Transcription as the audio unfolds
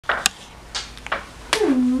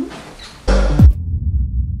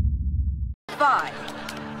5,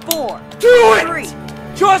 4, Do it! 3, 2.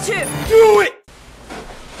 Do it!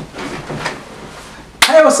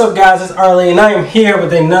 Hey, what's up guys, it's Arlie and I am here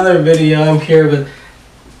with another video. I'm here with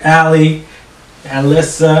Allie,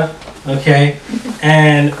 Alyssa, okay,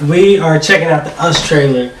 and we are checking out the Us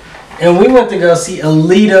trailer. And we went to go see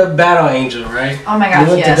Alita Battle Angel, right? Oh my gosh,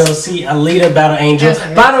 we went to go see Alita Battle Angel.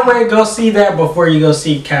 By the way, go see that before you go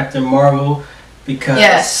see Captain Marvel,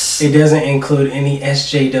 because it doesn't include any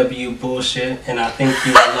SJW bullshit, and I think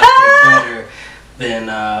you like it better than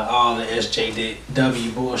all the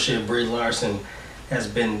SJW bullshit Brie Larson has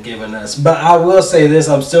been giving us. But I will say this,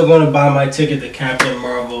 I'm still going to buy my ticket to Captain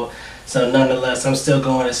Marvel, so nonetheless, I'm still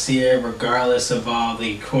going to see it regardless of all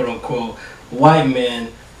the quote-unquote white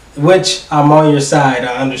men. Which, I'm on your side.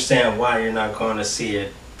 I understand why you're not going to see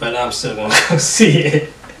it, but I'm still going to go see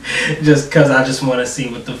it. Just because I just want to see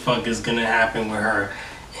what the fuck is going to happen with her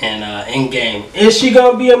in Endgame. Is she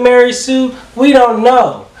going to be a Mary Sue? We don't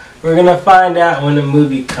know. We're going to find out when the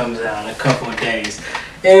movie comes out in a couple of days.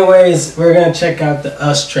 Anyways, we're going to check out the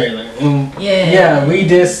Us trailer. And yeah, we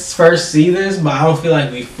did first see this, but I don't feel like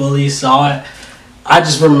we fully saw it. I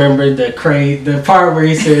just remembered the part where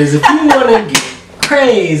he says, if you want to get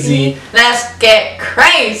crazy, let's get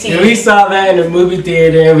crazy. And we saw that in the movie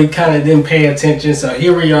theater and we kind of didn't pay attention, so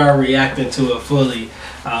here we are reacting to it fully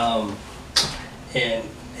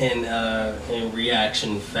in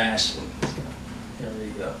reaction fashion. Here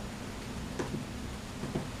we go.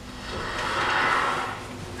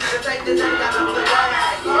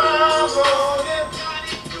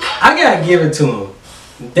 I gotta give it to them.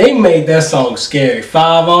 They made that song scary.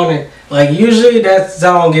 5 on it. Like, usually that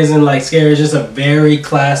song isn't like scary. It's just a very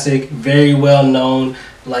classic, very well known,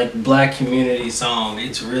 like, black community song.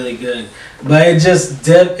 It's really good. But it just,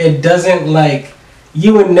 it doesn't, like,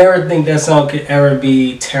 you would never think that song could ever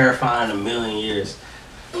be terrifying in a million years.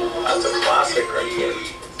 That's a classic right here.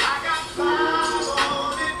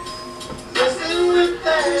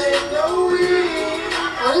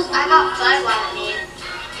 What does I got 5 on me?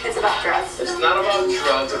 It's about drugs. It's not about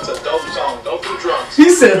drugs, it's a dope song. Don't do drugs. He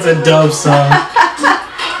said it's a dope song.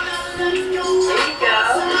 There you go. There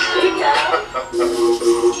you go.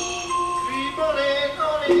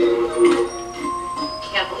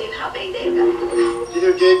 Can't believe how big Dave got. You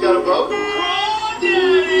hear Dave got a boat?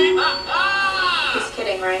 He's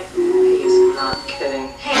kidding, right? He's not kidding.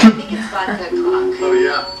 Hey, I think it's 5 o'clock. Oh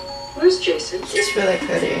yeah. Where's Jason? She's really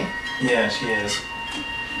pretty. Yeah, she is.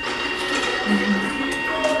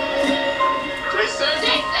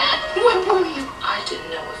 Where were you? I didn't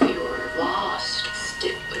know if you were lost.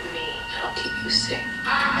 Stick with me, and I'll keep you safe.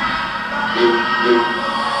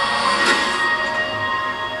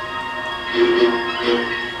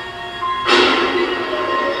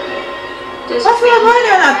 What's going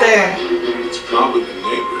on out there? It's probably the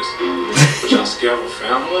neighbors. But y'all scared of a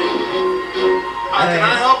family? Can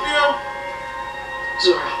I help you?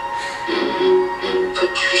 Zora, put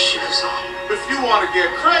your shoes on. If you want to get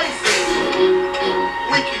crazy,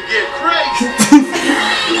 we can get crazy.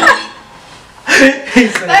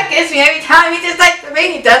 That gets me every time. He just like the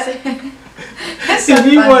way he does it. It's so if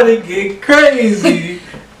you funny. want to get crazy,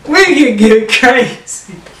 we can get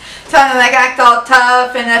crazy. Trying to like act all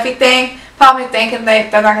tough and everything. Probably thinking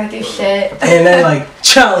they're not gonna do shit. And then like,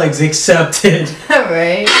 challenge accepted.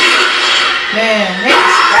 Right. Man, maybe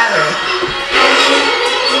scatter.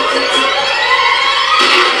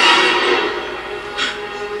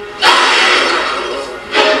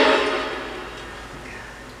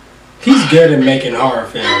 He's good at making horror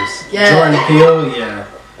films. Yeah. Jordan Peele, yeah.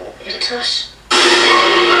 Tush.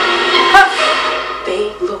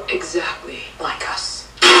 They look exactly like us.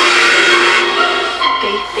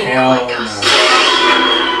 They think Hell like us. no.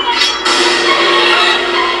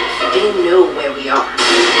 They know where we are.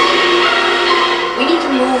 We need to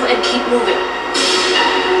move and keep moving.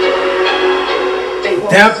 They won't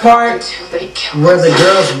That stop part until they kill where us. the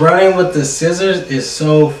girl's running with the scissors is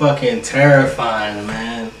so fucking terrifying,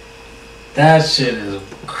 man. That shit is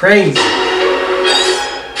crazy.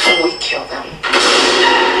 And we kill them.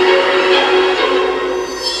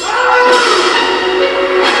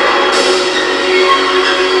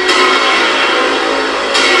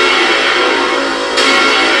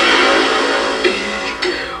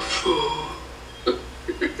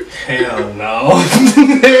 Hell no.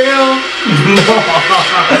 Hell no.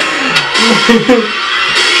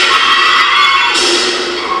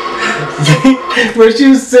 Where she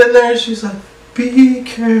was sitting there, she was like, be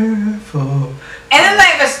careful. And then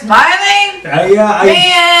they were smiling. Yeah,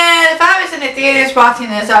 Man, if I was in the theaters watching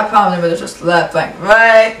this, I probably would have just left like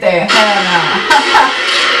right there. Hell no.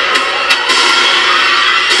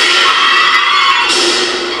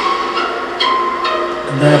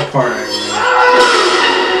 that part.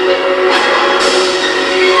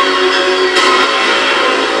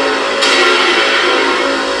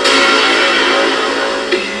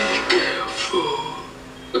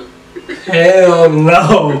 Hell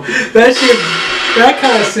no. That shit, that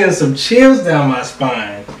kind of sends some chills down my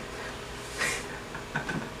spine.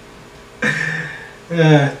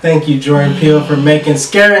 Thank you, Jordan Peele, for making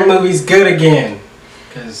scary movies good again.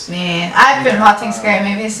 Cause man, I've been watching scary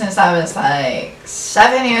movies since I was like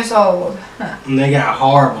 7 years old. And they got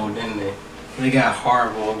horrible, didn't they? They got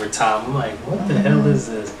horrible over time. I'm like, what the hell is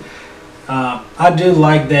this? I do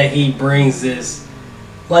like that he brings this,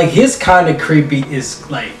 like his kind of creepy is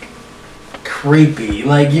like creepy.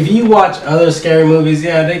 Like if you watch other scary movies,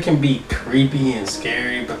 yeah, they can be creepy and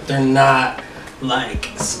scary, but they're not like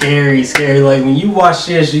scary. Like when you watch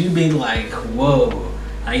this, you be like, whoa.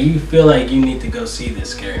 Like you feel like you need to go see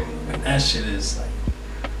this scary movie. That shit is like,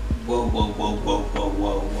 whoa, whoa, whoa, whoa, whoa,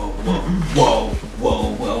 whoa, whoa, whoa,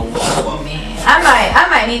 whoa, whoa, whoa, whoa. Man, I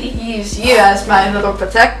might need to use you as my little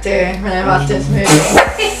protector when I watch this movie.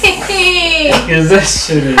 Because that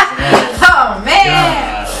shit is. Oh man,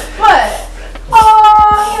 God. What?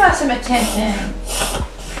 Oh, you want some attention?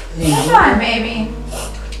 Come on, baby.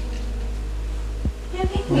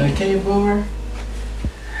 Okay, boomer.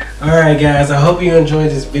 Alright guys, I hope you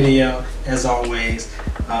enjoyed this video. As always,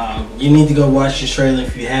 you need to go watch the trailer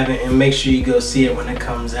if you haven't, and make sure you go see it when it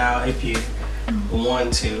comes out if you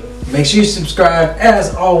want to. Make sure you subscribe.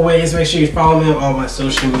 As always, make sure you follow me on all my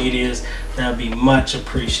social medias. That would be much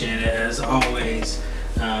appreciated as always.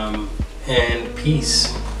 And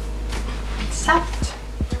peace. Stop.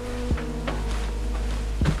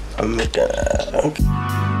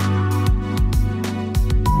 Okay.